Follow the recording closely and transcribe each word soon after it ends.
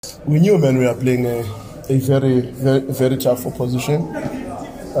We knew, man, we are playing a very tough opposition,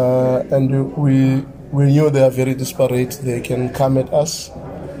 and we knew they are very desperate. They can come at us.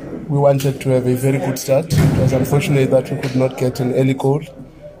 We wanted to have a very good start. It was unfortunate that we could not get an early goal.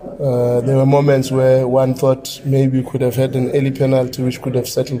 There were moments where one thought maybe we could have had an early penalty which could have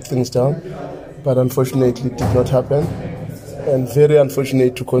settled things down, but unfortunately it did not happen. And very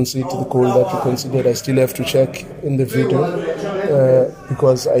unfortunate to concede the goal that we conceded. I still have to check in the video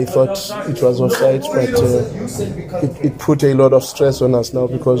because I thought it was offside, but it put a lot of stress on us now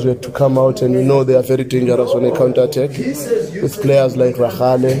because we had to come out, and we know they are very dangerous on a counter-attack with players like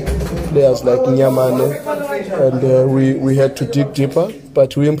Rahale, players like Nyamane, and we had to dig deeper,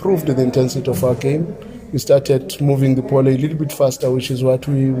 but we improved the intensity of our game. We started moving the ball a little bit faster, which is what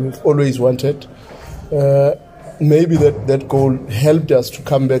we've always wanted. Maybe that goal helped us to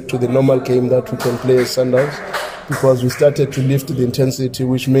come back to the normal game that we can play as Sundowns, because we started to lift the intensity,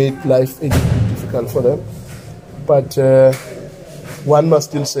 which made life a little bit difficult for them. But one must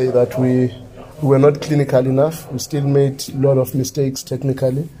still say that we were not clinical enough. We still made a lot of mistakes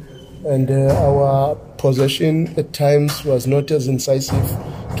technically, and our possession at times was not as incisive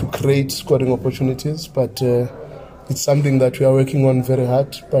to create scoring opportunities, but it's something that we are working on very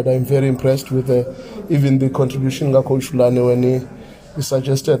hard. But I'm very impressed with even the contribution of Coach Fulane when he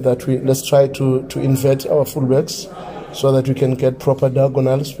suggested that let's try to invert our fullbacks so that we can get proper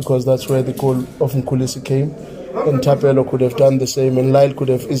diagonals, because that's where the goal of Mngqithi came. And Tapelo could have done the same, and Lyle could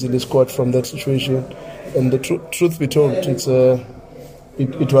have easily scored from that situation. And the truth be told, it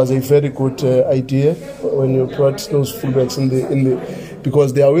was a very good idea when you brought those fullbacks in the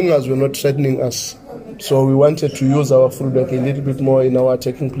because their wingers were not threatening us. So we wanted to use our fullback a little bit more in our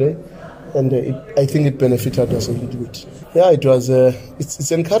attacking play, and I think it benefited us a little bit. Yeah, it was.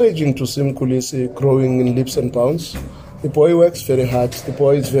 It's encouraging to see Mngqithi growing in leaps and bounds. The boy works very hard. The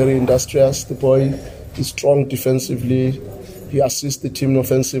boy is very industrious. The boy is strong defensively. He assists the team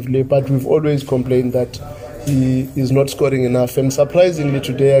offensively, but we've always complained that he is not scoring enough. And surprisingly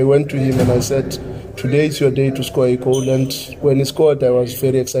today, I went to him and I said, today is your day to score a goal. And when he scored, I was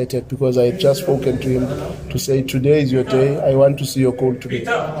very excited because I had just spoken to him to say, today is your day. I want to see your goal today.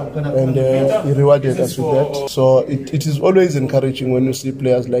 And he rewarded us with that. So it is always encouraging when you see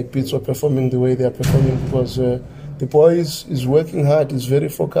players like Pitso performing the way they are performing, because the boy is working hard, is very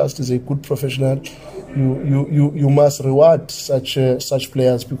focused, is a good professional. You must reward such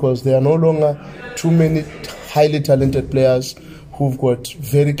players, because there are no longer too many highly talented players who've got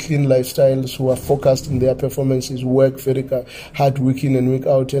very clean lifestyles, who are focused in their performances, work very hard week in and week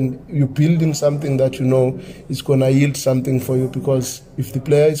out, and you're building something that you know is going to yield something for you, because if the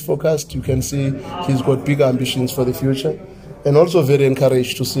player is focused, you can see he's got big ambitions for the future. And also very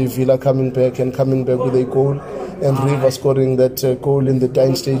encouraged to see Villa coming back with a goal, and River scoring that goal in the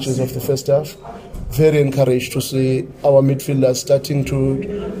dying stages of the first half. Very encouraged to see our midfielders starting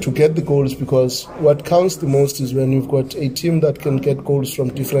to get the goals, because what counts the most is when you've got a team that can get goals from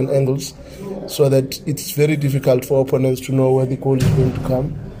different angles, so that it's very difficult for opponents to know where the goal is going to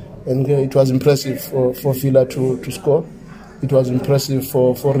come. And it was impressive for Villa to score. It was impressive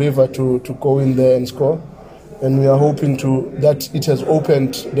for River to go in there and score. And we are hoping that it has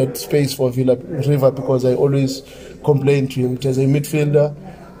opened that space for River, because I always complain to him, as a midfielder,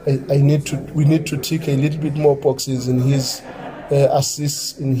 we need to tick a little bit more boxes in his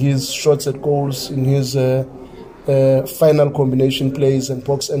assists, in his shots at goals, in his final combination plays and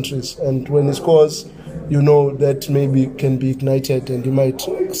box entries. And when he scores, you know that maybe can be ignited, and he might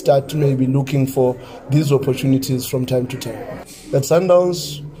start maybe looking for these opportunities from time to time. At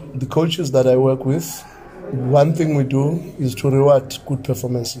Sundowns, the coaches that I work with, one thing we do is to reward good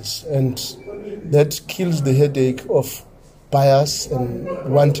performances, and that kills the headache of bias and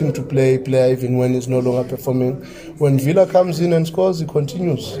wanting to play a player even when he's no longer performing. When Villa comes in and scores, he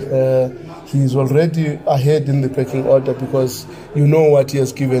continues. He's already ahead in the pecking order, because you know what he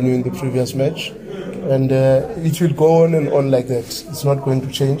has given you in the previous match, and it will go on and on like that. It's not going to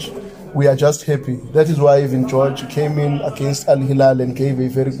change. We are just happy. That is why even George came in against Al Hilal and gave a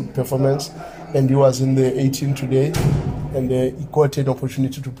very good performance, and he was in the 18 today, and he got an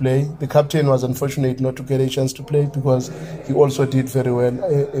opportunity to play. The captain was unfortunate not to get a chance to play, because he also did very well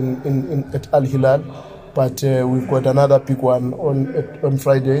at Al Hilal. But we've got another big one on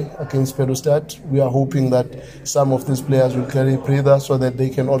Friday against Pelostad. We are hoping that some of these players will carry a breather, so that they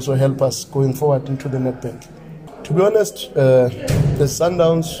can also help us going forward into the netbank. To be honest, the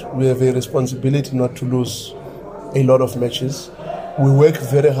Sundowns, we have a responsibility not to lose a lot of matches. We work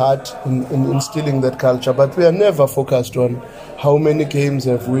very hard in instilling that culture, but we are never focused on how many games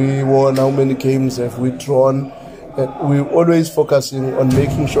have we won, how many games have we drawn. we're always focusing on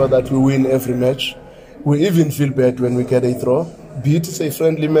making sure that we win every match. We even feel bad when we get a draw. Be it it's a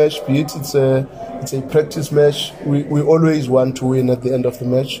friendly match, be it it's a practice match, we always want to win at the end of the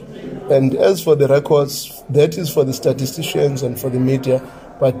match. And as for the records, that is for the statisticians and for the media.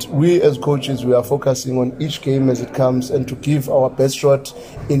 But we as coaches, we are focusing on each game as it comes and to give our best shot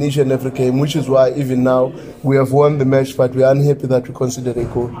in each and every game, which is why even now we have won the match, but we are unhappy that we considered a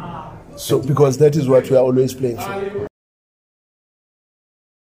goal. So because that is what we are always playing for.